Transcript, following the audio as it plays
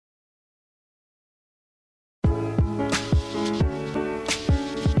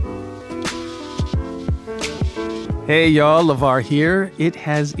Hey y'all, LeVar here. It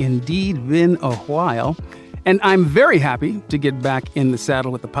has indeed been a while, and I'm very happy to get back in the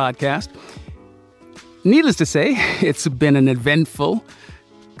saddle with the podcast. Needless to say, it's been an eventful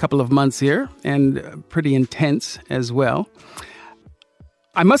couple of months here, and pretty intense as well.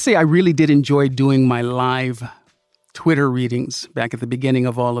 I must say I really did enjoy doing my live Twitter readings back at the beginning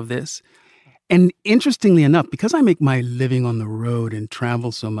of all of this. And interestingly enough, because I make my living on the road and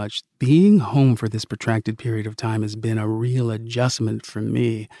travel so much, being home for this protracted period of time has been a real adjustment for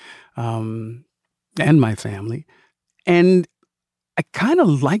me and my family. And I kind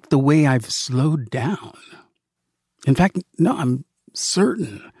of like the way I've slowed down. In fact, no, I'm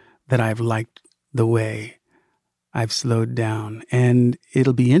certain that I've liked the way I've slowed down. And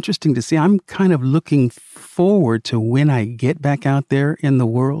it'll be interesting to see. I'm kind of looking forward to when I get back out there in the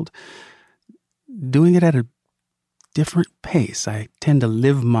world, doing it at a different pace. I tend to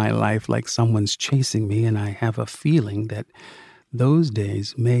live my life like someone's chasing me, and I have a feeling that those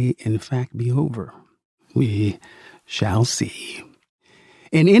days may in fact be over. We shall see.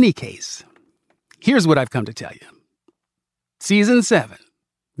 In any case, here's what I've come to tell you. Season 7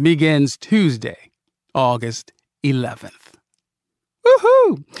 begins Tuesday, August 11th.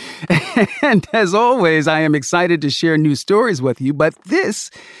 Woohoo! And as always, I am excited to share new stories with you, but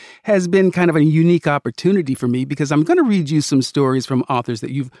this has been kind of a unique opportunity for me because I'm going to read you some stories from authors that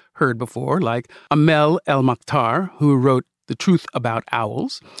you've heard before, like Amel El-Makhtar, who wrote The Truth About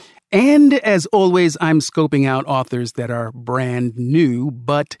Owls. And as always, I'm scoping out authors that are brand new,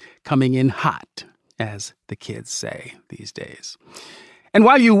 but coming in hot, as the kids say these days. And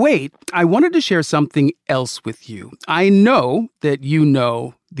while you wait, I wanted to share something else with you. I know that you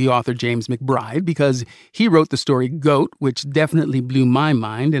know the author James McBride because he wrote the story Goat, which definitely blew my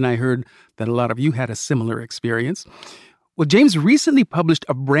mind, and I heard that a lot of you had a similar experience. Well, James recently published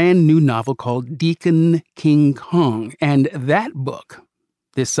a brand new novel called Deacon King Kong, and that book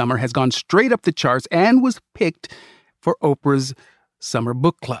this summer has gone straight up the charts and was picked for Oprah's Summer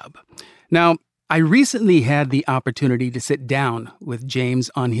Book Club. Now, I recently had the opportunity to sit down with James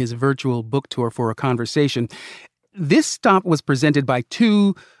on his virtual book tour for a conversation. This stop was presented by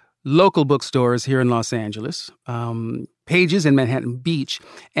two local bookstores here in Los Angeles, Pages in Manhattan Beach,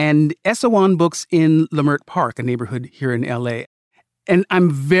 and Esalen Books in Leimert Park, a neighborhood here in L.A. And I'm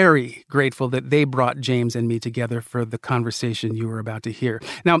very grateful that they brought James and me together for the conversation you were about to hear.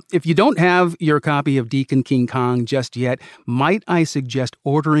 Now, if you don't have your copy of Deacon King Kong just yet, might I suggest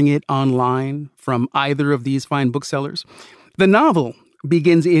ordering it online from either of these fine booksellers? The novel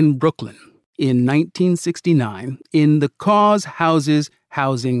begins in Brooklyn in 1969 in the Cause Houses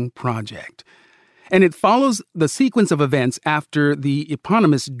Housing Project. And it follows the sequence of events after the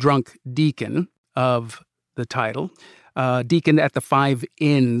eponymous drunk deacon of the title, deacon at the Five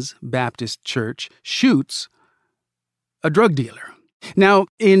Inns Baptist Church, shoots a drug dealer. Now,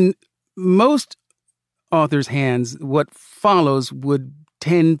 in most authors' hands, what follows would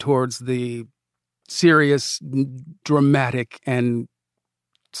tend towards the serious, dramatic, and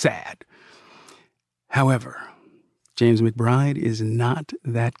sad. However, James McBride is not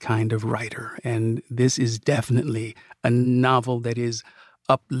that kind of writer, and this is definitely a novel that is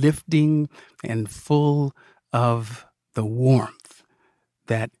uplifting and full of the warmth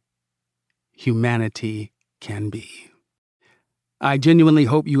that humanity can be. I genuinely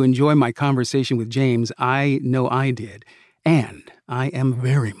hope you enjoy my conversation with James. I know I did, and I am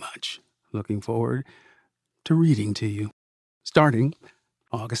very much looking forward to reading to you, starting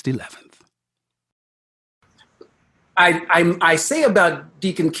August 11th. I say about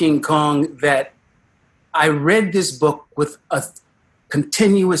Deacon King Kong that I read this book with a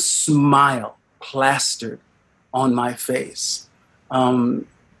continuous smile plastered on my face. And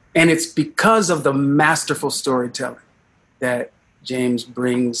it's because of the masterful storytelling that James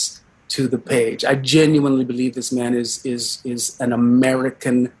brings to the page. I genuinely believe this man is an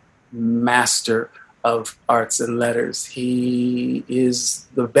American master of arts and letters. He is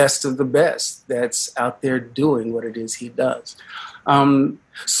the best of the best that's out there doing what it is he does.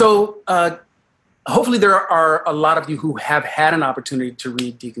 Hopefully there are a lot of you who have had an opportunity to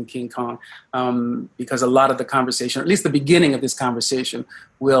read Deacon King Kong, because a lot of the conversation, or at least the beginning of this conversation,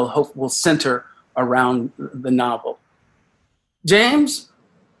 will center around the novel. James,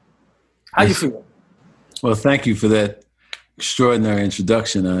 how you feel? Well, thank you for that extraordinary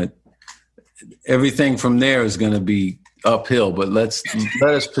introduction. Everything from there is going to be uphill, but let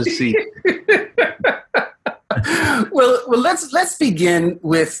us proceed. Well, let's begin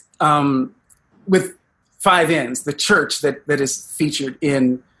with Five Inns, the church that is featured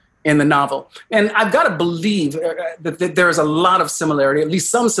in in the novel. And I've got to believe that there is a lot of similarity, at least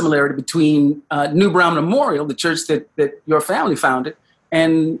some similarity, between New Brown Memorial, the church that your family founded,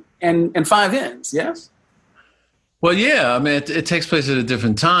 and Five Ends. Yes. Well, yeah. I mean, it takes place at a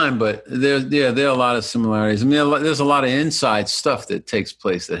different time, but there are a lot of similarities. I mean, there's a lot of inside stuff that takes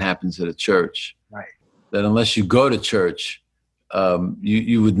place that happens at a church. Right. That unless you go to church,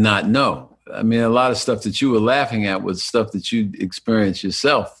 you would not know. I mean, a lot of stuff that you were laughing at was stuff that you experienced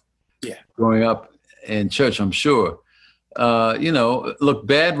yourself. Yeah. Growing up in church, I'm sure. Look,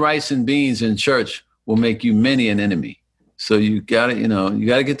 bad rice and beans in church will make you many an enemy. So you got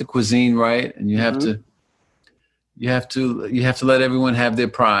to get the cuisine right, and you have to let everyone have their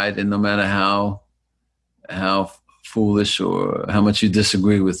pride, and no matter how foolish or how much you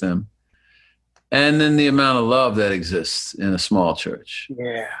disagree with them. And then the amount of love that exists in a small church.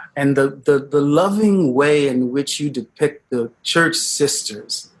 Yeah. And the loving way in which you depict the church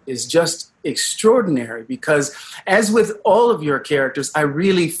sisters is just extraordinary, because as with all of your characters, I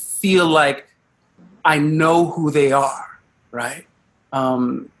really feel like I know who they are, right?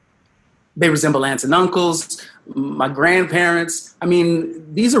 They resemble aunts and uncles, my grandparents. I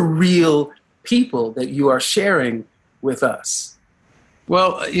mean, these are real people that you are sharing with us.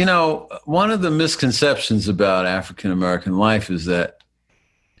 Well, one of the misconceptions about African-American life is that,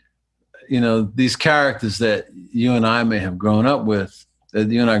 these characters that you and I may have grown up with, that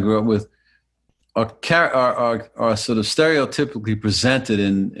you and I grew up with, are sort of stereotypically presented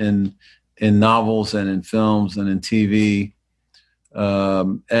in novels and in films and in TV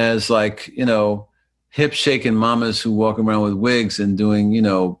as like, hip shaking mamas who walk around with wigs and doing,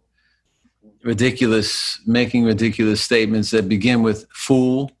 making ridiculous statements that begin with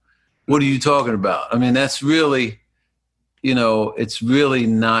 "fool." What are you talking about? I mean, that's really, it's really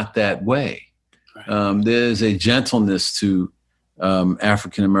not that way. Right. There's a gentleness to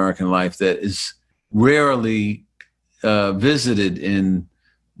African-American life that is rarely visited in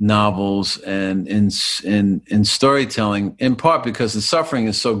novels and in storytelling, in part because the suffering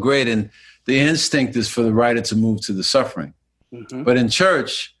is so great and the instinct is for the writer to move to the suffering. Mm-hmm. But in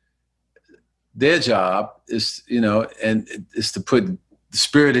church, their job is, is to put the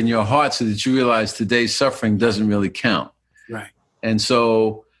spirit in your heart so that you realize today's suffering doesn't really count. Right. And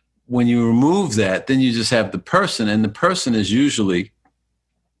so when you remove that, then you just have the person, and the person is usually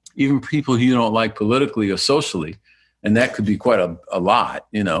even people who you don't like politically or socially, and that could be quite a lot,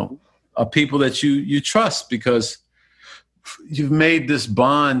 are people that you trust because you've made this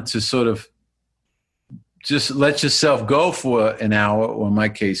bond to sort of just let yourself go for an hour, or in my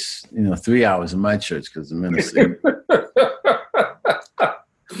case, 3 hours in my church because the ministry.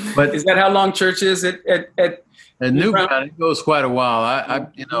 But is that how long church is at New Brown? It goes quite a while.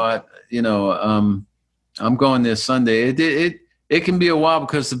 I'm going there Sunday. It can be a while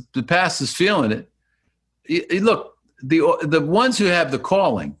because the pastor's feeling it. Look, the ones who have the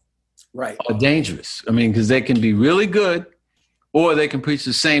calling, right, are dangerous. I mean, because they can be really good, or they can preach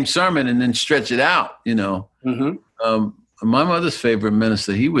the same sermon and then stretch it out. Mm-hmm. My mother's favorite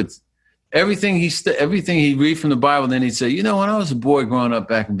minister, he would everything he read from the Bible. Then he'd say, when I was a boy growing up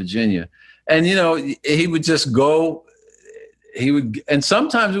back in Virginia, and he would just go. And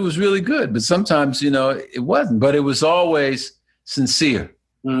sometimes it was really good, but sometimes it wasn't. But it was always sincere,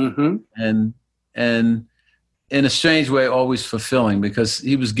 mm-hmm. and in a strange way, always fulfilling because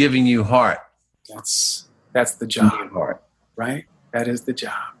he was giving you heart. That's the job, heart, right? That is the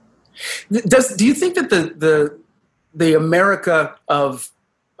job. Do you think that the America of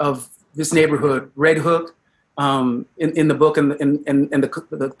this neighborhood, Red Hook, in the book and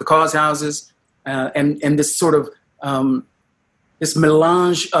the cause houses, and this sort of this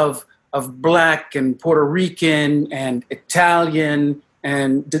melange of Black and Puerto Rican and Italian,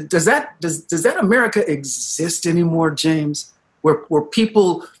 and does that America exist anymore, James? Where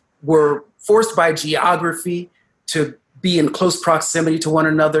people were forced by geography to be in close proximity to one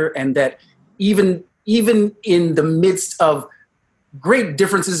another, and that even in the midst of great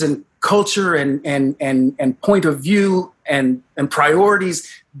differences in culture and point of view and priorities,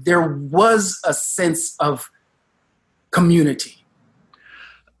 there was a sense of community.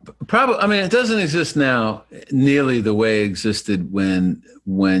 Probably, I mean, it doesn't exist now nearly the way it existed when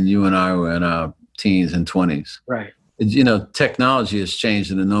you and I were in our teens and 20s. Right. Technology has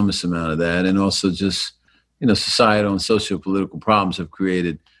changed an enormous amount of that, and also just societal and socio-political problems have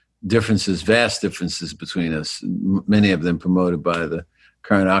created differences, vast differences between us. Many of them promoted by the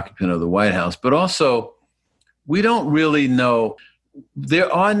current occupant of the White House, but also we don't really know.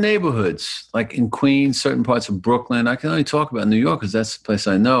 There are neighborhoods like in Queens, certain parts of Brooklyn. I can only talk about New York because that's the place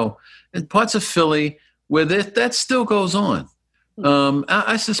I know. And parts of Philly where that still goes on,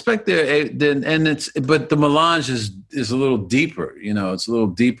 I suspect but the melange is a little deeper. It's a little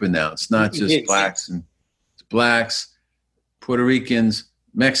deeper now. It's not just blacks, Puerto Ricans,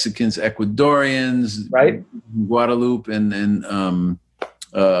 Mexicans, Ecuadorians, right? Guadeloupe and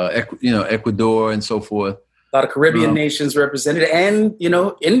Ecuador and so forth. A lot of Caribbean nations represented, and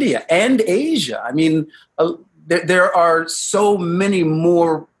India and Asia. I mean, there are so many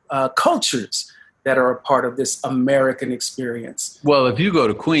more cultures that are a part of this American experience. Well, if you go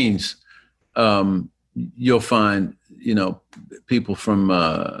to Queens, you'll find people from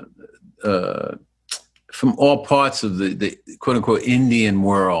all parts of the quote unquote Indian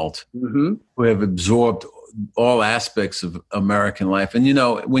world who have absorbed all aspects of American life. And,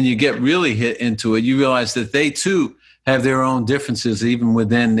 when you get really hit into it, you realize that they too have their own differences, even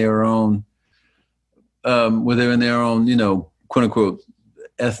within their own, quote unquote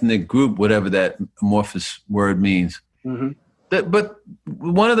ethnic group, whatever that amorphous word means. But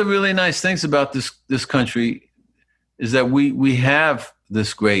one of the really nice things about this country is that we have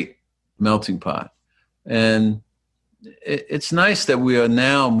this great melting pot. And it's nice that we are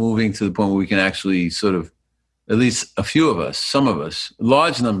now moving to the point where we can actually sort of, at least a few of us, some of us,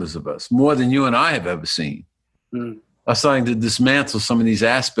 large numbers of us, more than you and I have ever seen, are starting to dismantle some of these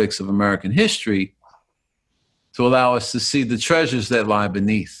aspects of American history to allow us to see the treasures that lie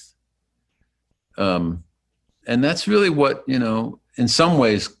beneath. And that's really what, in some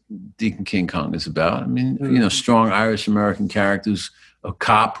ways, Deacon King Kong is about. I mean, strong Irish-American characters, a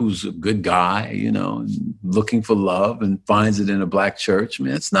cop who's a good guy, and looking for love and finds it in a black church. I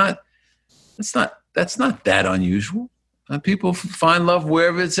mean, that's not that unusual. People find love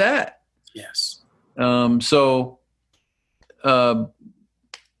wherever it's at. Yes.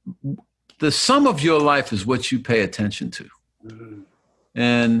 The sum of your life is what you pay attention to.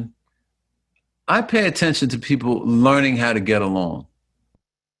 And I pay attention to people learning how to get along.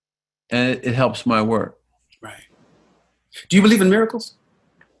 And it helps my work. Right. Do you believe in miracles?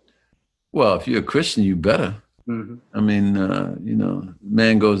 Well, if you're a Christian, you better. I mean,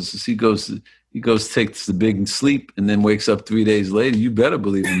 man takes the big sleep and then wakes up 3 days later. You better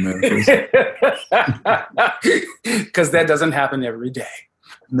believe in miracles. Because that doesn't happen every day.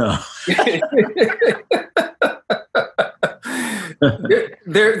 No.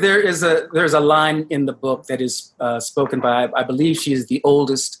 There's a line in the book that is spoken by, I believe she is the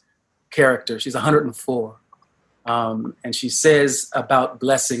oldest character. She's 104. And she says about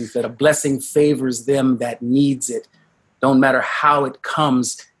blessings that a blessing favors them that needs it. Don't matter how it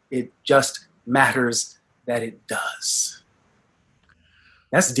comes, it just matters that it does.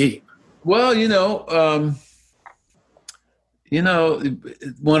 That's deep. Well,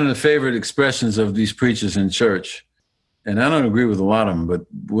 one of the favorite expressions of these preachers in church, and I don't agree with a lot of them, but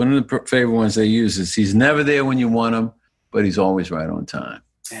one of the favorite ones they use is he's never there when you want him, but he's always right on time.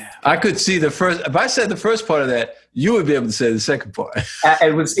 Yeah. I could see if I said the first part of that, you would be able to say the second part.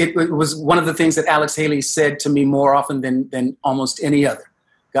 It was one of the things that Alex Haley said to me more often than almost any other.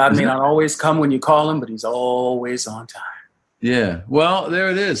 God may not always come when you call him, but he's always on time. Yeah. Well,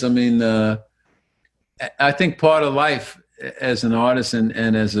 there it is. I mean, I think part of life as an artist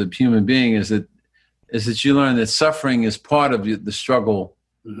and as a human being is that you learn that suffering is part of the struggle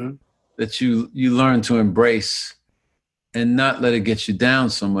that you learn to embrace and not let it get you down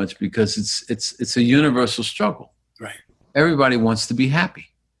so much, because it's a universal struggle. Right. Everybody wants to be happy.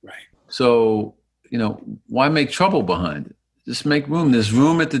 Right. So, why make trouble behind it? Just make room. There's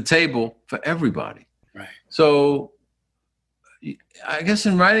room at the table for everybody. Right. So I guess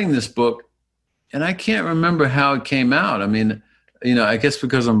in writing this book, and I can't remember how it came out. I mean, I guess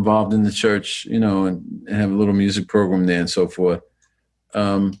because I'm involved in the church, and have a little music program there and so forth.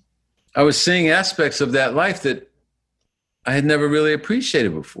 I was seeing aspects of that life that I had never really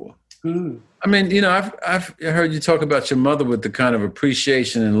appreciated before. I mean, I've heard you talk about your mother with the kind of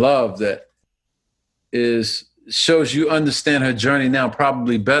appreciation and love that shows you understand her journey now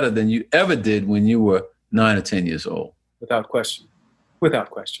probably better than you ever did when you were 9 or 10 years old. Without question.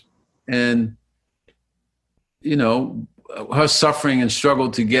 And, her suffering and struggle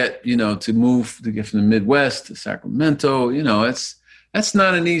to get, to get from the Midwest to Sacramento, that's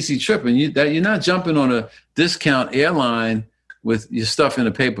not an easy trip. And you're not jumping on a discount airline with your stuff in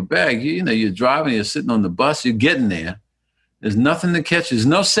a paper bag. You're driving, you're sitting on the bus, you're getting there. There's nothing to catch. There's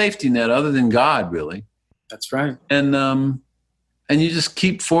no safety net other than God, really. That's right. And you just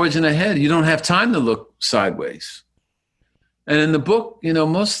keep forging ahead. You don't have time to look sideways. And in the book,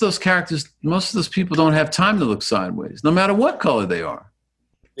 most of those characters, most of those people don't have time to look sideways, no matter what color they are.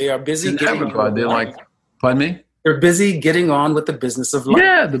 They are busy getting on. They're like, pardon me? They're busy getting on with the business of life.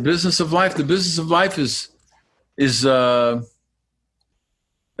 Yeah, the business of life. The business of life is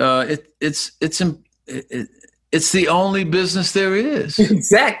it's the only business there is.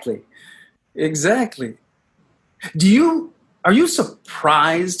 Exactly. Are you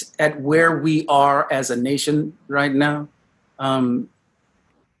surprised at where we are as a nation right now? In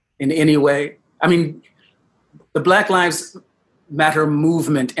any way? I mean, the Black Lives Matter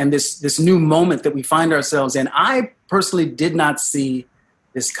movement and this new moment that we find ourselves in, I personally did not see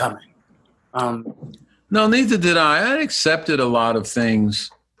this coming. No, neither did I. I accepted a lot of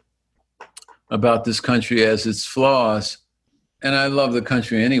things about this country as its flaws, and I love the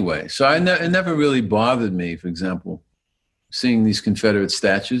country anyway. So it never really bothered me, for example, seeing these Confederate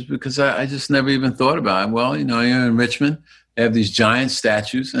statues, because I just never even thought about it. Well, you're in Richmond, they have these giant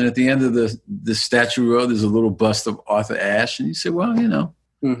statues, and at the end of the statue row, there's a little bust of Arthur Ashe, and you say, well,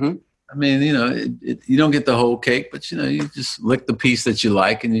 Mm-hmm. I mean, you don't get the whole cake, but you just lick the piece that you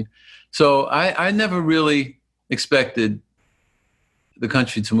like, so I never really expected the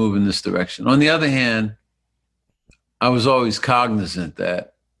country to move in this direction. On the other hand, I was always cognizant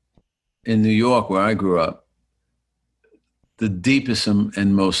that in New York, where I grew up, the deepest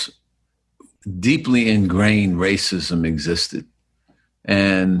and most deeply ingrained racism existed,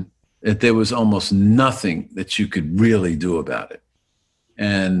 and that there was almost nothing that you could really do about it.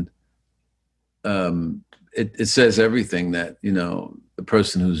 And it says everything that, the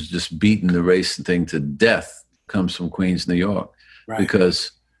person who's just beaten the race thing to death comes from Queens, New York, right?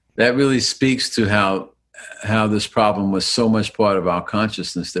 Because that really speaks to how this problem was so much part of our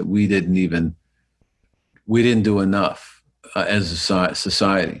consciousness that we didn't do enough as a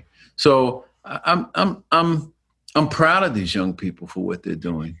society. So I'm proud of these young people for what they're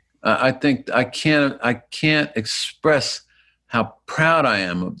doing. I think I can't express how proud I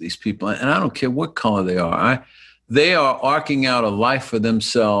am of these people, and I don't care what color they are. They are arcing out a life for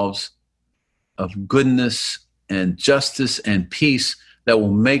themselves of goodness and justice and peace that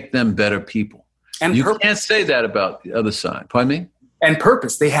will make them better people. And you can't say that about the other side. Pardon me? And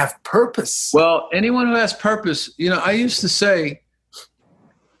purpose. They have purpose. Well, anyone who has purpose, I used to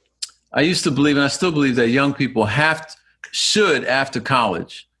believe, and I still believe, that young people should, after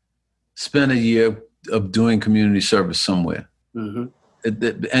college, spend a year of doing community service somewhere. Mm-hmm.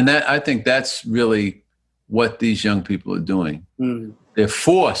 And I think that's really what these young people are doing. Mm-hmm. They're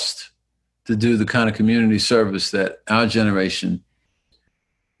forced to do the kind of community service that our generation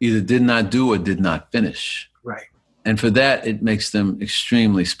either did not do or did not finish. Right. And for that, it makes them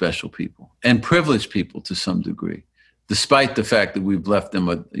extremely special people and privileged people to some degree, despite the fact that we've left them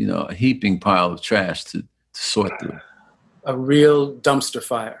a heaping pile of trash to sort through. A real dumpster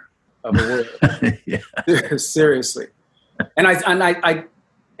fire of a world. Yeah. Seriously. And I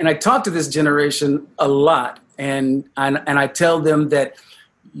talk to this generation a lot, and I tell them that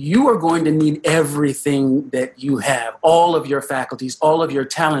you are going to need everything that you have, all of your faculties, all of your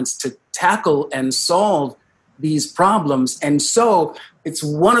talents to tackle and solve these problems. And so it's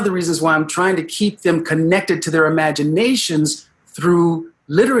one of the reasons why I'm trying to keep them connected to their imaginations through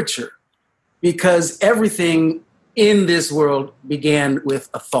literature, because everything in this world began with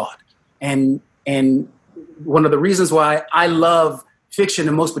a thought. And one of the reasons why I love fiction,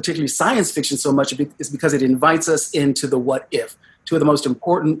 and most particularly science fiction, so much is because it invites us into the what if. Two of the most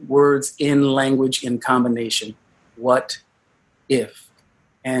important words in language in combination. What if?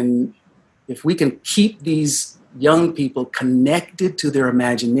 And if we can keep these young people connected to their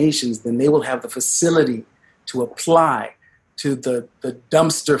imaginations, then they will have the facility to apply to the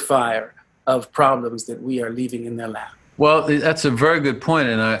dumpster fire of problems that we are leaving in their lap. Well, that's a very good point,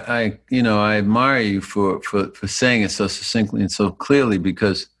 and I admire you for saying it so succinctly and so clearly,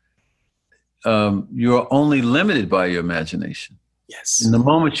 because you're only limited by your imagination. Yes. In the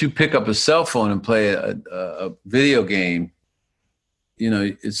moment you pick up a cell phone and play a video game,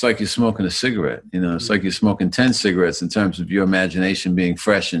 it's like you're smoking a cigarette. It's like you're smoking 10 cigarettes in terms of your imagination being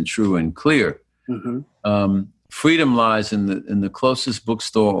fresh and true and clear. Mm-hmm. Freedom lies in the closest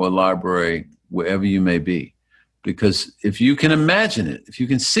bookstore or library, wherever you may be. Because if you can imagine it, if you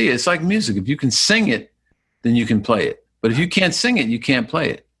can see it, it's like music. If you can sing it, then you can play it. But if you can't sing it, you can't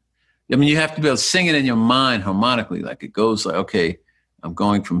play it. I mean, you have to be able to sing it in your mind harmonically, like it goes like, okay, I'm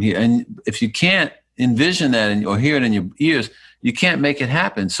going from here. And if you can't envision that or hear it in your ears, you can't make it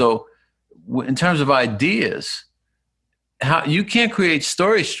happen. So in terms of ideas, how you can't create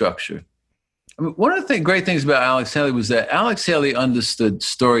story structure. I mean, one of the great things about Alex Haley was that Alex Haley understood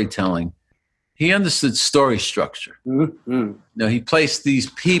storytelling. He understood story structure. Mm-hmm. He placed these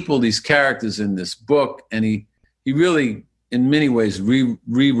people, these characters in this book, and he really, in many ways,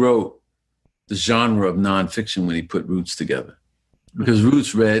 rewrote the genre of nonfiction when he put Roots together. Because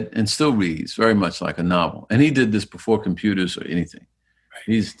Roots read and still reads very much like a novel. And he did this before computers or anything.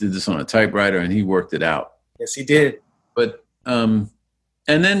 He did this on a typewriter, and he worked it out. Yes, he did. But and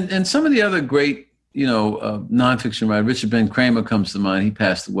some of the other great, nonfiction writers, Richard Ben Kramer comes to mind. He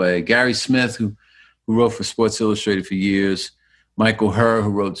passed away. Gary Smith, who wrote for Sports Illustrated for years. Michael Herr, who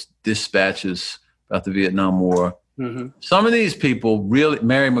wrote Dispatches about the Vietnam War. Mm-hmm. Some of these people really,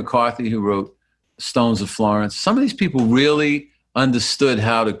 Mary McCarthy, who wrote Stones of Florence, some of these people really understood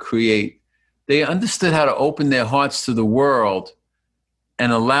how to create. They understood how to open their hearts to the world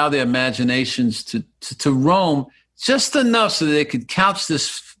and allow their imaginations to roam just enough so that they could couch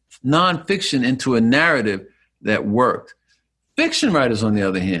this nonfiction into a narrative that worked. Fiction writers, on the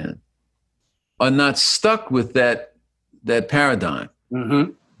other hand, are not stuck with that paradigm.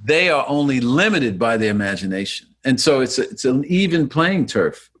 Mm-hmm. They are only limited by their imagination. And so it's an even playing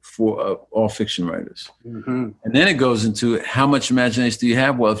turf for all fiction writers. Mm-hmm. And then it goes into how much imagination do you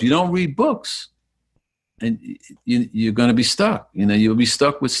have? Well, if you don't read books, and you're going to be stuck. You'll be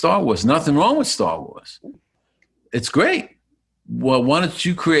stuck with Star Wars. Nothing wrong with Star Wars. It's great. Well, why don't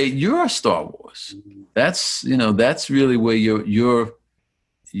you create your Star Wars? That's really where your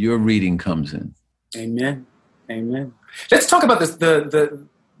reading comes in. Amen. Amen. Let's talk about this,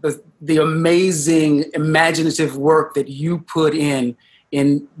 the amazing imaginative work that you put in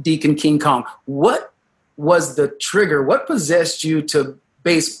Deacon King Kong. What was the trigger? What possessed you to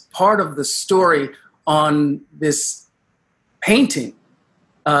base part of the story on this painting,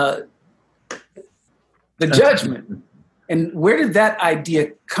 The Judgment? And where did that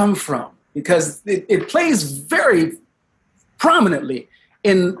idea come from? Because it plays very prominently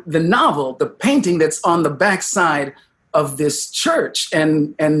in the novel, the painting that's on the backside of this church,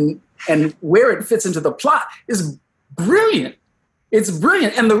 and where it fits into the plot is brilliant. It's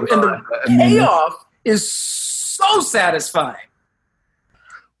brilliant, and the payoff is so satisfying.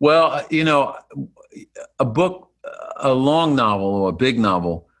 Well, a book, a long novel or a big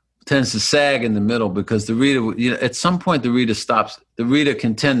novel tends to sag in the middle because the reader, at some point the reader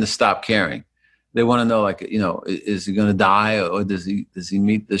can tend to stop caring. They want to know, is he going to die, or does she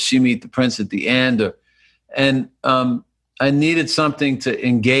meet the prince at the end? And I needed something to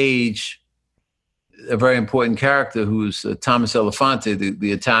engage a very important character who's Thomas Elefante,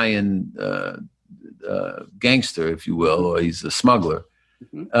 the Italian gangster, if you will, or he's a smuggler,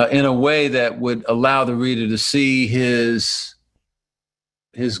 in a way that would allow the reader to see his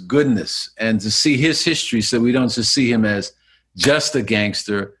goodness and to see his history, so we don't just see him as just a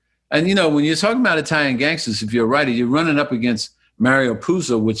gangster. And, when you're talking about Italian gangsters, if you're a writer, you're running up against Mario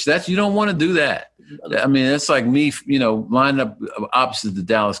Puzo, you don't want to do that. I mean, that's like me, lining up opposite the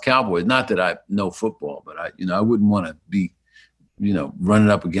Dallas Cowboys. Not that I know football, but I wouldn't want to be, running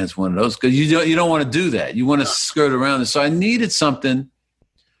up against one of those, because you don't want to do that. You want to skirt around it. So I needed something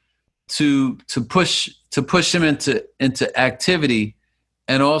to push him into activity,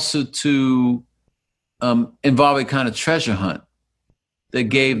 and also to involve a kind of treasure hunt that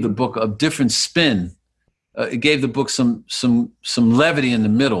gave the book a different spin. It gave the book some levity in the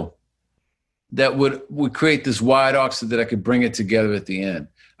middle that would create this wide arc so that I could bring it together at the end.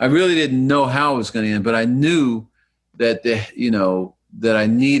 I really didn't know how it was going to end, but I knew that that I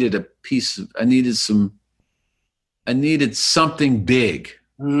needed I needed something big,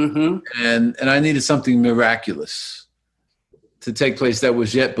 mm-hmm. and I needed something miraculous to take place that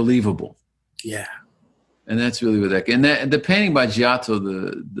was yet believable. Yeah. And that's really what and the painting by Giotto,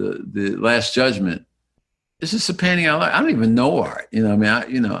 the Last Judgment, it's just a painting I like. I don't even know art. I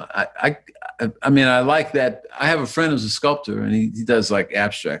like that. I have a friend who's a sculptor, and he does like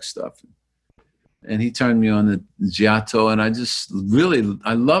abstract stuff. And he turned me on the Giotto, and I just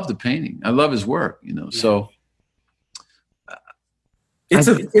I love the painting. I love his work, Yeah. So it's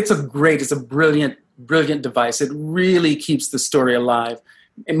a brilliant device. It really keeps the story alive.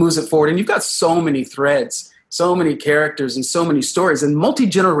 It moves it forward, and you've got so many threads, so many characters, and so many stories, and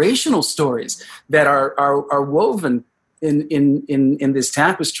multi-generational stories that are woven in this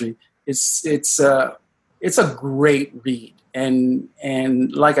tapestry. It's a great read, and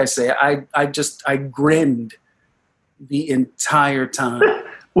like I say, I grinned the entire time.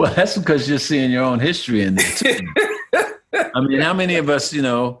 Well, that's because you're seeing your own history in there too. I mean, how many of us,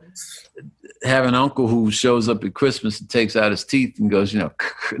 have an uncle who shows up at Christmas and takes out his teeth and goes, and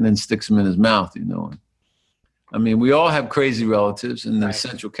then sticks them in his mouth, I mean, we all have crazy relatives, and the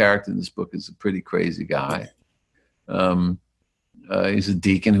central character in this book is a pretty crazy guy. He's a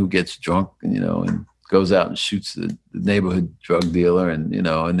deacon who gets drunk, and goes out and shoots the neighborhood drug dealer, and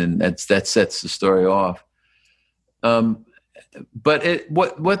then that sets the story off. But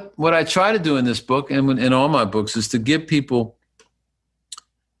what I try to do in this book and in all my books is to give people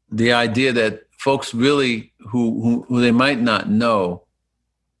the idea that folks really who they might not know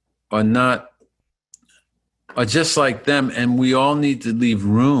are just like them, and we all need to leave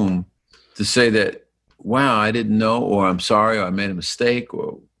room to say that, wow, I didn't know, or I'm sorry, or I made a mistake,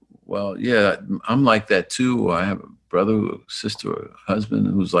 or, well, yeah, I'm like that too, or I have a brother or sister or husband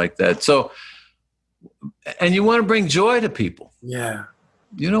who's like that. So, and you want to bring joy to people. Yeah.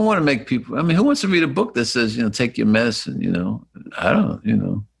 You don't want to make people, I mean, who wants to read a book that says, take your medicine, I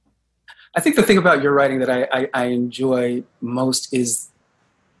don't. I think the thing about your writing that I enjoy most is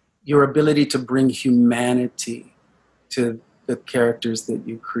your ability to bring humanity to the characters that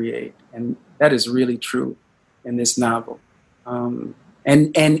you create. And that is really true in this novel. And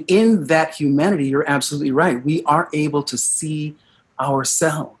in that humanity, you're absolutely right. We are able to see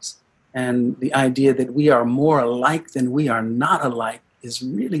ourselves. And the idea that we are more alike than we are not alike is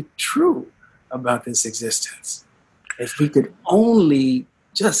really true about this existence. If we could only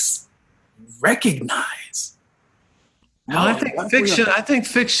just recognize. Well, I think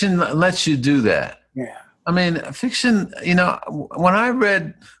fiction lets you do that. Yeah. I mean, fiction, when I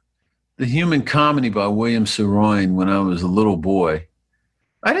read The Human Comedy by William Saroyan when I was a little boy,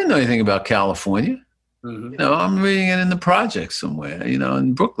 I didn't know anything about California. Mm-hmm. I'm reading it in the projects somewhere,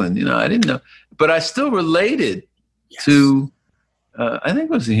 in Brooklyn, I didn't know. But I still related to, I think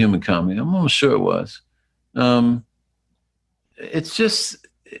it was The Human Comedy. I'm almost sure it was. It's just,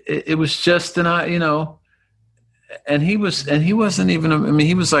 it was just, and he wasn't even,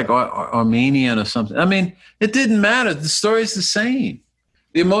 he was like Armenian or something. I mean, it didn't matter. The story's the same.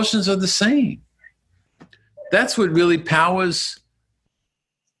 The emotions are the same. That's what really powers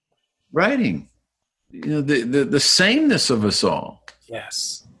writing. The sameness of us all.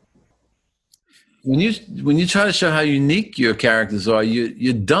 Yes. When you try to show how unique your characters are,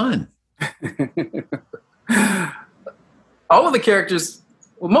 you're done. All of the characters,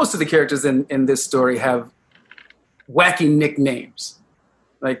 most of the characters in this story have wacky nicknames,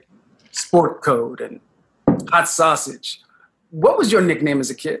 like Sport Code and Hot Sausage. What was your nickname as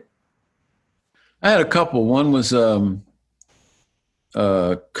a kid? I had a couple. One was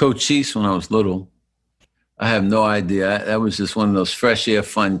Cochise when I was little. I have no idea. That was just one of those fresh air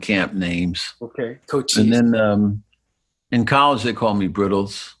fun camp names. Okay, Cochise. And then in college, they called me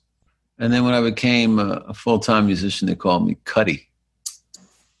Brittles. And then when I became a full-time musician, they called me Cuddy.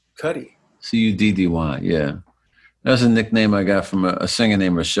 Cuddy. Cuddy, yeah. That was a nickname I got from a singer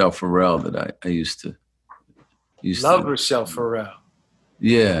named Rochelle Farrell that I used to love Rochelle Farrell.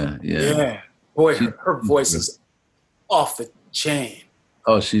 Yeah. Boy, her voice is off the chain.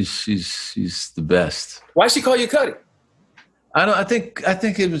 Oh, she's the best. Why she call you Cuddy? I think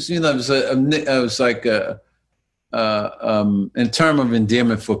it was it was like in term of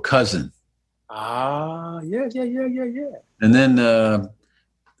endearment for cousin. Yeah. And then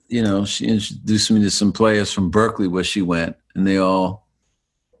she introduced me to some players from Berkeley where she went, and they all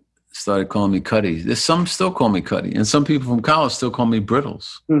started calling me Cuddy. There's some still call me Cuddy, and some people from college still call me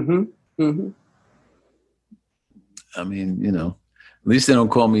Brittles. Mm-hmm. Mm-hmm. I mean, at least they don't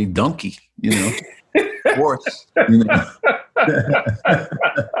call me Donkey, Horse.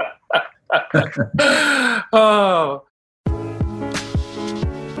 Oh.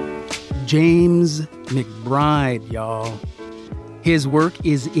 James McBride, y'all. His work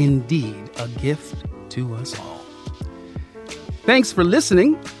is indeed a gift to us all. Thanks for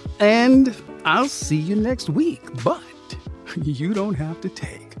listening, and I'll see you next week. But you don't have to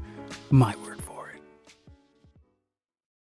take my word.